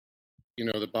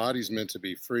The body's meant to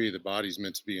be free. The body's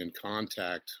meant to be in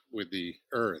contact with the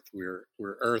earth. We're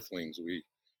earthlings. We,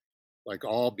 like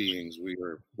all beings, we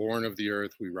were born of the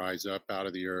earth. We rise up out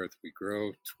of the earth. We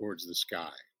grow towards the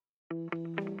sky.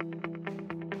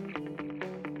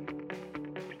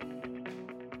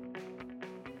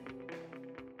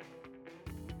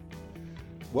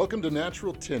 Welcome to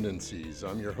Natural Tendencies.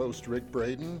 I'm your host, Rick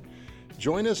Braden.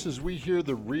 Join us as we hear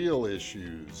the real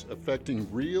issues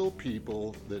affecting real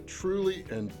people that truly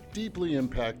and deeply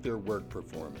impact their work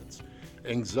performance.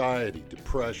 Anxiety,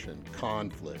 depression,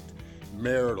 conflict,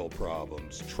 marital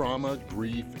problems, trauma,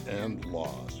 grief, and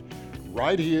loss.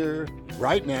 Right here,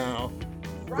 right now,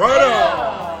 right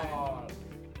on!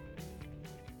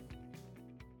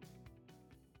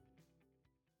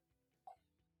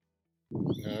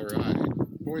 All right.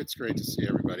 Boy, it's great to see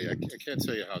everybody. I can't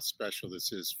tell you how special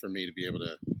this is for me to be able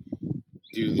to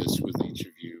do this with each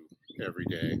of you every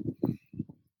day.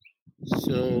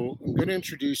 So I'm going to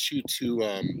introduce you to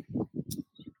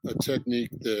a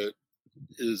technique that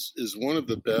is one of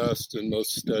the best and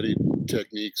most studied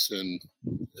techniques in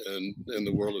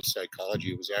the world of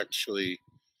psychology. It was actually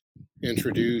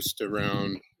introduced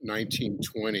around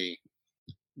 1920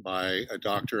 by a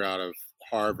doctor out of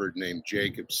Harvard named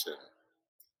Jacobson.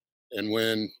 And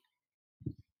when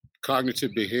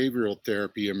cognitive behavioral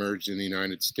therapy emerged in the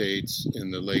United States in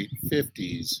the late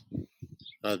 50s,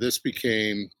 this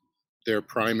became their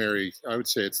primary, I would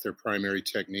say it's their primary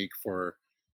technique for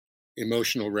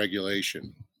emotional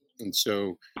regulation. And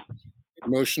so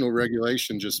emotional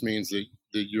regulation just means that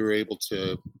you're able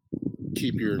to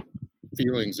keep your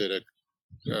feelings at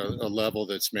a level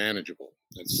that's manageable.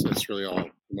 That's really all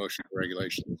emotional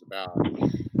regulation is about.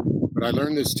 But I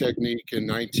learned this technique in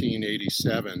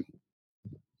 1987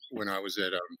 when I was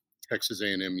at Texas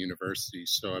A&M University.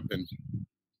 So I've been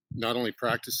not only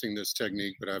practicing this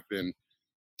technique, but I've been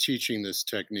teaching this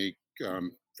technique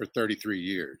for 33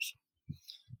 years.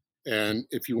 And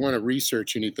if you want to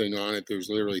research anything on it, there's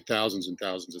literally thousands and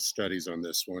thousands of studies on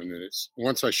this one. And it's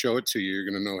once I show it to you, you're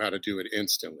going to know how to do it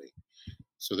instantly.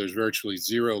 So there's virtually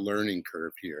zero learning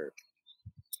curve here.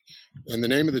 And the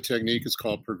name of the technique is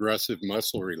called progressive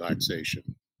muscle relaxation.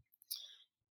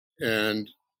 And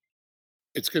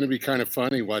it's going to be kind of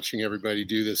funny watching everybody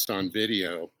do this on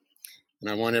video.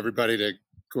 And I want everybody to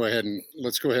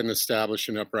let's go ahead and establish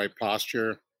an upright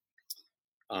posture.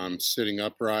 Sitting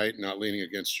upright, not leaning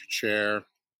against your chair.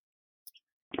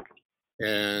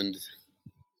 And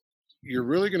you're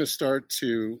really going to start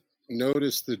to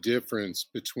notice the difference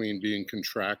between being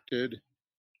contracted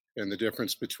and the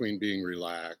difference between being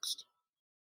relaxed.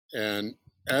 And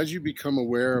as you become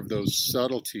aware of those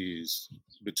subtleties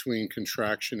between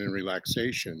contraction and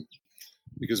relaxation,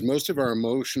 because most of our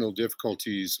emotional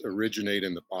difficulties originate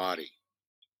in the body.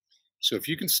 So if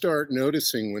you can start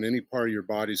noticing when any part of your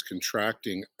body's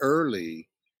contracting early,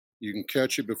 you can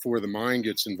catch it before the mind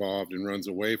gets involved and runs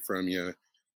away from you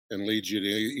and leads you to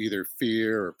either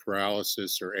fear or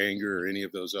paralysis or anger or any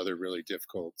of those other really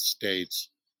difficult states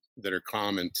that are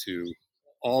common to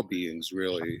all beings,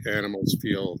 really. Animals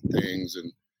feel things,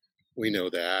 and we know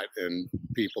that, and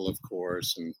people, of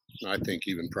course, and I think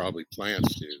even probably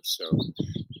plants do.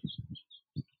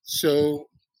 So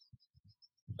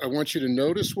I want you to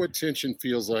notice what tension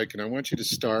feels like, and I want you to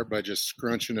start by just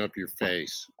scrunching up your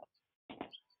face.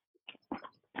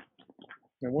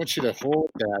 I want you to hold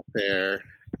that there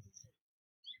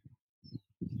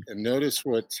and notice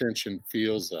what tension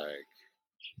feels like.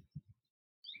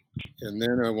 And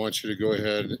then I want you to go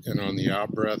ahead and on the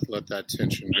out breath, let that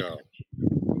tension go.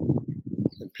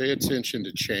 And pay attention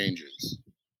to changes.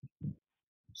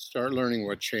 Start learning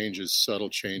what changes, subtle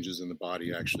changes in the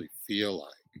body actually feel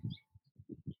like.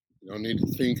 You don't need to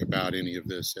think about any of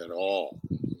this at all.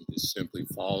 You just simply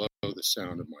follow the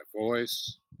sound of my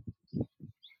voice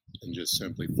and just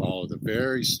simply follow the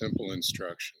very simple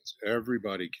instructions.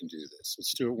 Everybody can do this.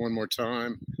 Let's do it one more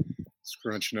time.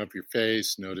 Scrunching up your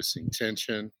face, noticing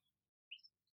tension,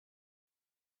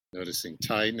 noticing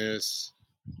tightness.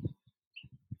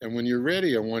 And when you're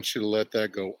ready, I want you to let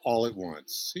that go all at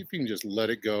once. See if you can just let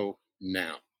it go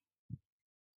now.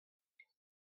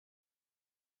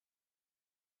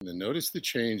 And then notice the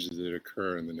changes that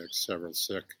occur in the next several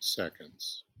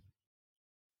seconds.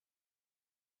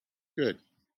 Good.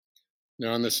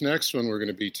 Now on this next one, we're going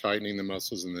to be tightening the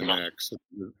muscles in the neck. So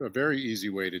a very easy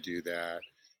way to do that.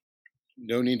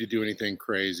 No need to do anything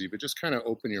crazy, but just kind of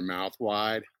open your mouth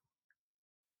wide.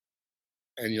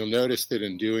 And you'll notice that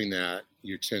in doing that,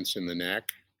 you tense in the neck.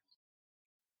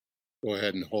 Go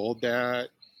ahead and hold that,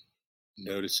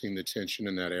 noticing the tension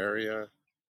in that area,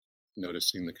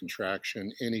 noticing the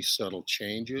contraction, any subtle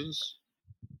changes.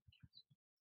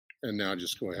 And now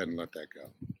just go ahead and let that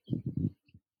go.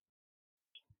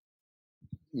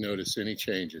 Notice any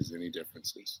changes, any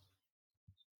differences.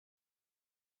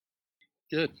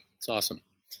 Good. It's awesome.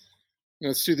 Now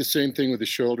let's do the same thing with the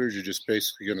shoulders. You're just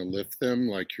basically going to lift them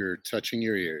like you're touching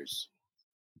your ears.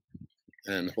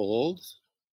 And hold.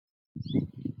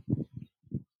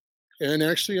 And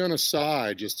actually on a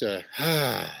side, just a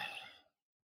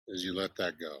as you let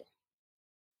that go.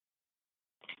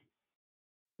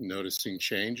 Noticing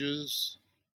changes,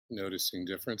 noticing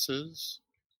differences.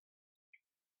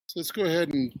 So let's go ahead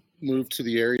and move to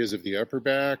the areas of the upper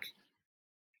back.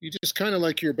 You just kind of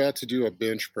like you're about to do a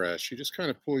bench press. You just kind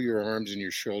of pull your arms and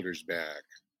your shoulders back.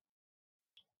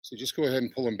 So just go ahead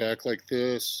and pull them back like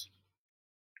this.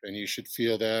 And you should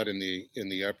feel that in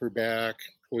the upper back.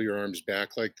 Pull your arms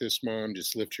back like this, Mom.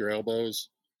 Just lift your elbows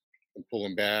and pull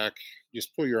them back.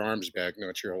 Just pull your arms back,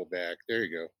 not your whole back. There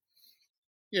you go.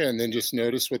 Yeah, and then just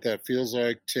notice what that feels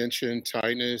like. Tension,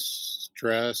 tightness,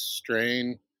 stress,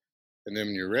 strain. And then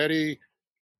when you're ready,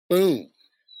 boom.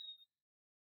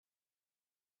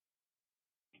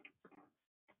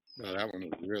 Now that one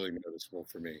was really noticeable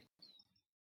for me.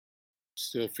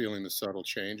 Still feeling the subtle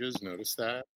changes. Notice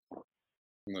that.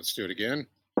 And let's do it again.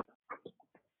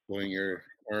 Pulling your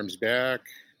arms back.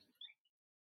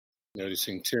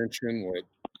 Noticing tension, what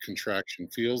contraction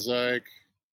feels like.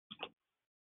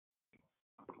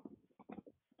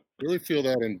 Really feel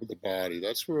that in the body.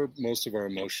 That's where most of our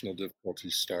emotional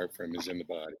difficulties start from, is in the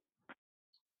body.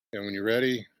 And when you're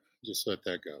ready, just let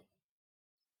that go.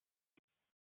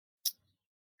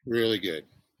 Really good.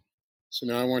 So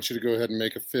now I want you to go ahead and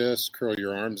make a fist, curl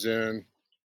your arms in,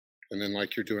 and then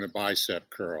like you're doing a bicep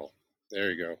curl. There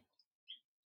you go.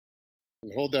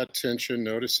 And hold that tension.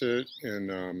 Notice it in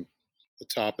the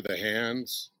top of the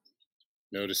hands.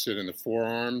 Notice it in the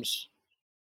forearms.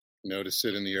 Notice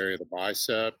it in the area of the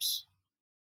biceps.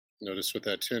 Notice what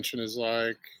that tension is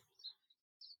like.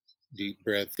 Deep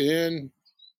breath in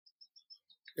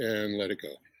and let it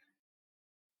go.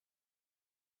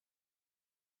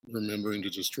 Remembering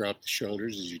to just drop the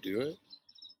shoulders as you do it.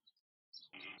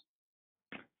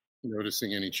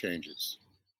 Noticing any changes.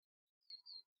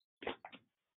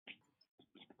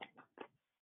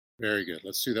 Very good.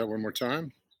 Let's do that one more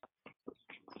time.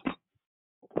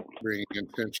 Bringing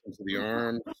attention to the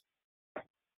arms,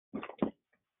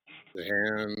 the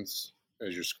hands,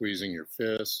 as you're squeezing your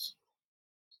fists.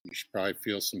 You should probably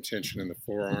feel some tension in the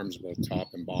forearms, both top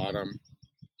and bottom,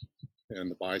 and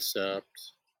the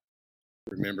biceps.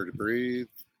 Remember to breathe.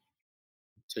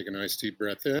 Take a nice deep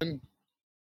breath in.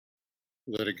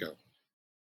 Let it go.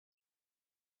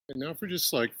 And now for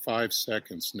just like 5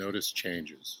 seconds, notice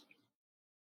changes.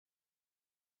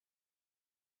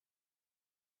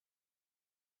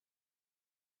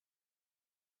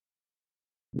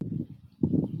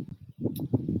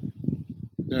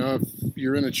 Now, if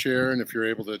you're in a chair and if you're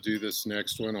able to do this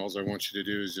next one, all I want you to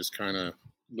do is just kind of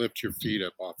lift your feet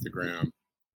up off the ground.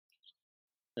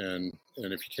 And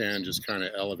if you can, just kind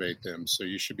of elevate them. So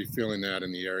you should be feeling that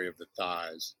in the area of the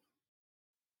thighs.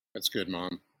 That's good,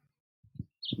 Mom.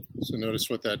 So notice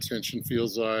what that tension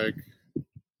feels like.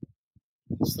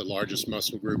 It's the largest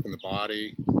muscle group in the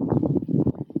body.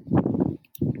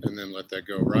 And then let that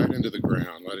go right into the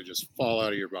ground. Let it just fall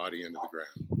out of your body into the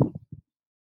ground.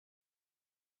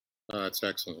 That's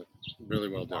excellent. Really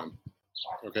well done.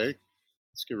 Okay,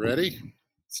 let's get ready.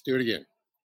 Let's do it again.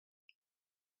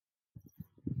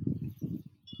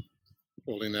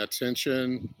 Holding that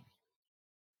tension.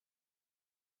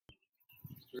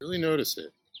 Really notice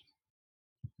it.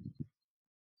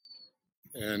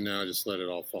 And now just let it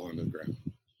all fall into the ground.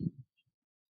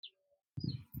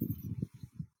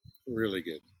 Really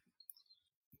good.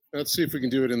 Let's see if we can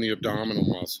do it in the abdominal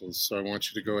muscles. So I want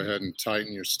you to go ahead and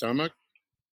tighten your stomach.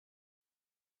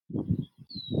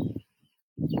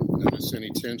 Notice any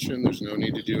tension. There's no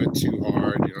need to do it too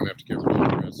hard. You don't have to get really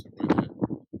aggressive with it.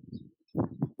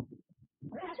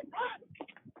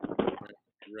 Right.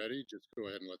 Ready? Just go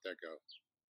ahead and let that go.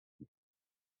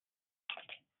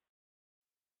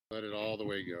 Let it all the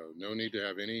way go. No need to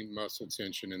have any muscle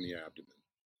tension in the abdomen.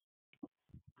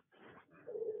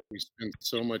 We spend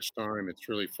so much time. It's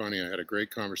really funny. I had a great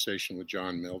conversation with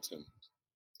John Milton.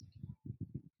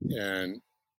 And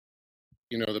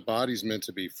you know, the body's meant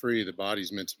to be free. The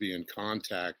body's meant to be in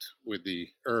contact with the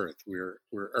earth. We're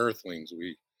earthlings.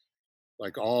 We,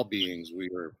 like all beings, we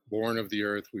were born of the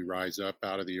earth. We rise up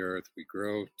out of the earth. We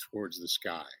grow towards the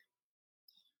sky.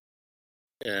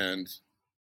 And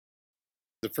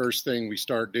the first thing we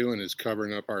start doing is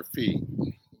covering up our feet.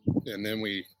 And then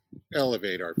we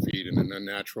elevate our feet in an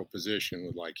unnatural position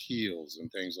with like heels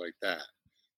and things like that.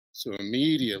 So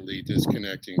immediately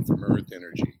disconnecting from earth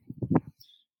energy.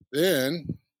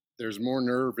 Then there's more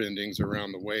nerve endings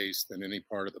around the waist than any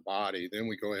part of the body. Then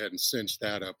we go ahead and cinch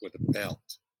that up with a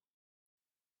belt.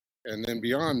 And then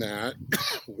beyond that,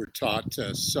 we're taught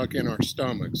to suck in our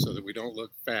stomach so that we don't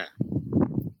look fat,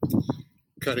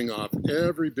 cutting off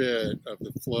every bit of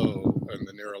the flow in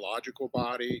the neurological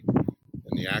body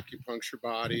and the acupuncture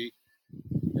body.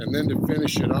 And then to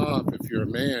finish it off, if you're a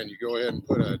man, you go ahead and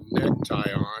put a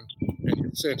necktie on and you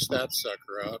cinch that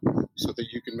sucker up so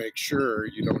that you can make sure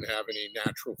you don't have any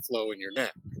natural flow in your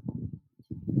neck.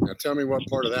 Now tell me what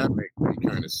part of that makes any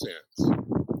kind of sense.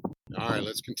 All right,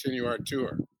 let's continue our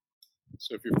tour.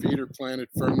 So if your feet are planted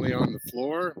firmly on the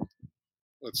floor,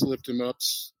 let's lift them up.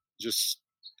 Just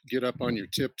get up on your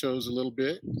tiptoes a little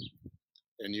bit,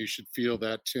 and you should feel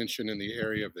that tension in the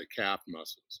area of the calf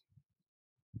muscles.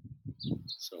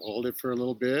 So hold it for a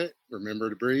little bit.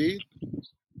 Remember to breathe.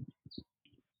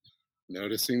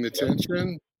 Noticing the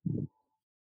tension.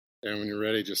 And when you're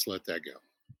ready, just let that go.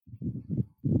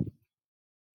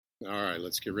 All right,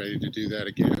 let's get ready to do that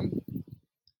again.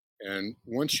 And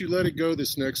once you let it go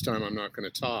this next time, I'm not going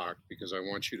to talk because I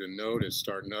want you to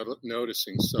start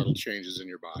noticing subtle changes in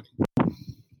your body.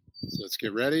 So let's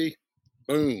get ready.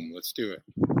 Boom, let's do it.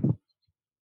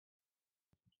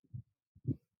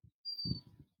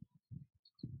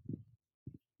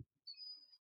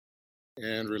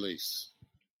 And release.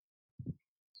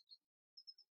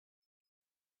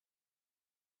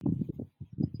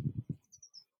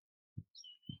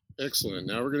 Excellent.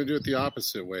 Now we're going to do it the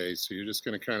opposite way. So you're just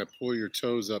going to kind of pull your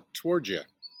toes up towards you,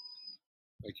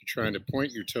 like you're trying to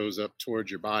point your toes up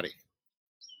towards your body.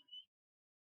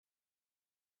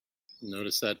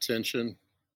 Notice that tension.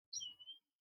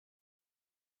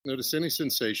 Notice any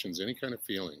sensations, any kind of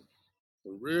feeling.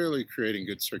 We're really creating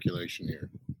good circulation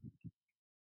here.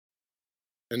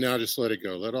 And now just let it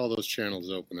go. Let all those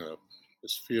channels open up.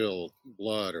 Just feel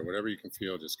blood or whatever you can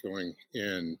feel just going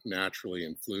in naturally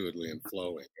and fluidly and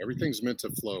flowing. Everything's meant to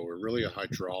flow. We're really a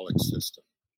hydraulic system.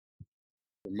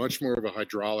 We're much more of a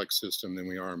hydraulic system than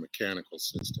we are a mechanical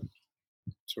system.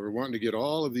 So we're wanting to get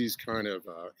all of these kind of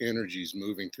energies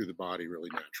moving through the body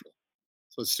really naturally.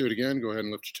 So let's do it again. Go ahead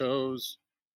and lift your toes.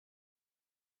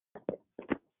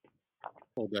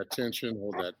 Hold that tension,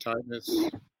 hold that tightness.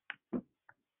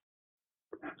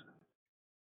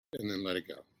 And then let it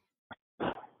go.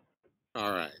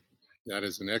 All right. That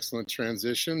is an excellent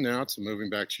transition now to moving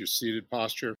back to your seated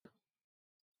posture.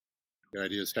 The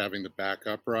idea is having the back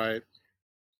upright.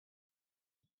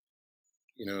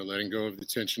 Letting go of the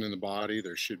tension in the body.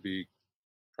 There should be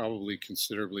probably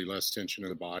considerably less tension in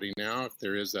the body now. If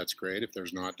there is, that's great. If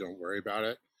there's not, don't worry about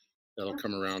it. That'll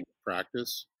come around with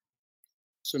practice.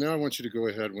 So now I want you to go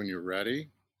ahead when you're ready.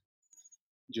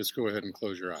 Just go ahead and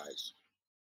close your eyes.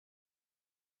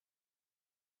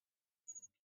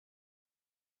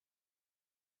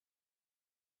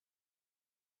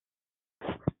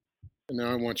 And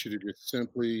now I want you to just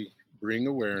simply bring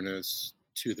awareness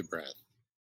to the breath.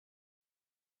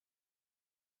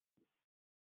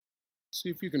 See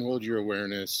if you can hold your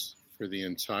awareness for the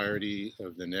entirety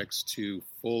of the next 2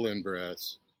 full in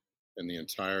breaths and the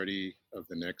entirety of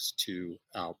the next 2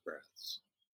 out breaths.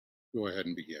 Go ahead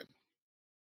and begin.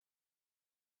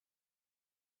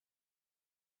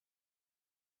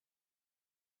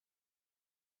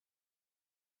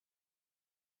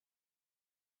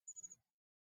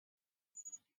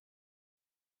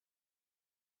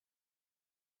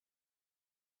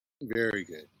 Very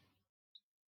good.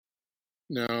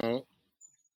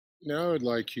 Now I'd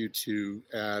like you to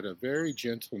add a very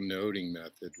gentle noting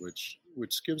method, which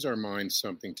gives our minds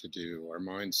something to do. Our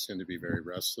minds tend to be very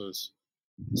restless.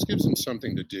 This gives them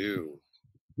something to do.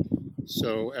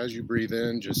 So as you breathe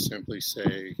in, just simply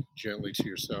say gently to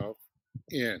yourself,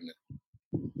 in.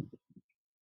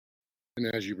 And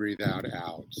as you breathe out,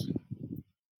 out.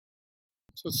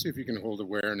 So let's see if you can hold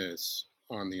awareness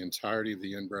on the entirety of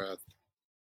the in-breath,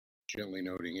 gently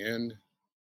noting in,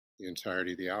 the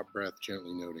entirety of the out-breath,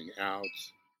 gently noting out,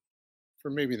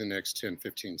 for maybe the next 10,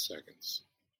 15 seconds.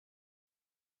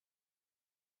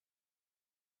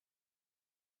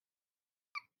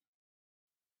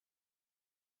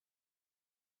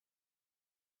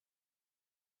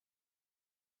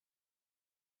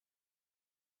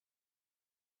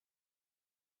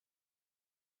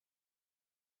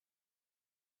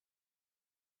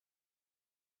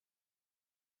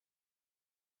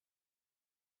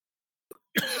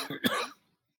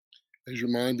 As your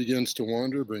mind begins to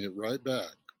wander, bring it right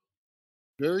back.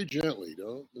 Very gently.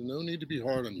 No need to be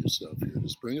hard on yourself here.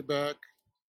 Just bring it back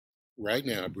right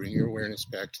now. Bring your awareness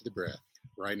back to the breath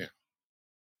right now.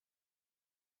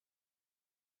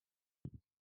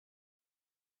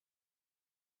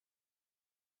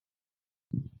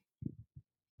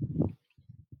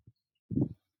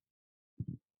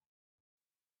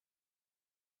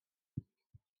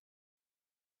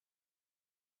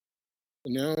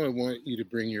 And now I want you to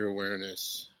bring your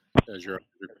awareness, as your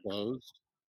eyes are closed,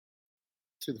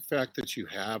 to the fact that you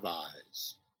have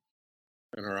eyes.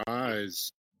 And our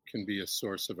eyes can be a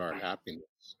source of our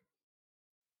happiness.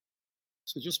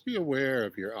 So just be aware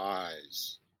of your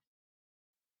eyes.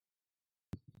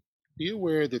 Be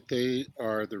aware that they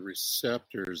are the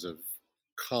receptors of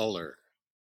color,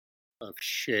 of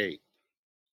shape,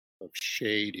 of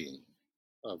shading,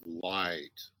 of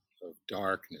light, of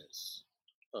darkness,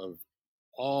 of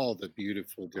all the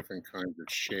beautiful different kinds of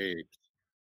shapes,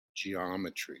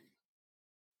 geometry.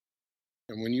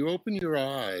 And when you open your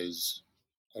eyes,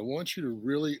 I want you to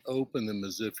really open them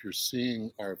as if you're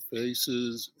seeing our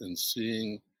faces and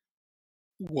seeing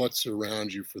what's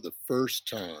around you for the first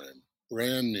time,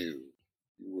 brand new.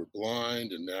 You were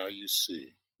blind and now you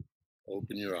see.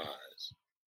 Open your eyes.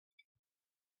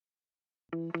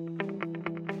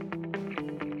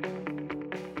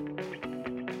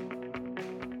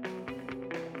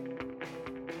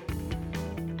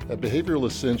 At Behavioral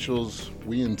Essentials,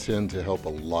 we intend to help a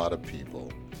lot of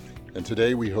people, and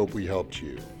today we hope we helped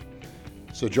you.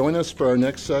 So join us for our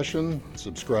next session.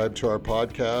 Subscribe to our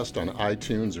podcast on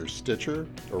iTunes or Stitcher,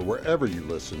 or wherever you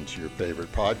listen to your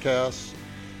favorite podcasts,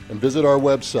 and visit our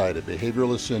website at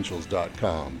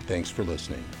behavioralessentials.com. Thanks for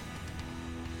listening.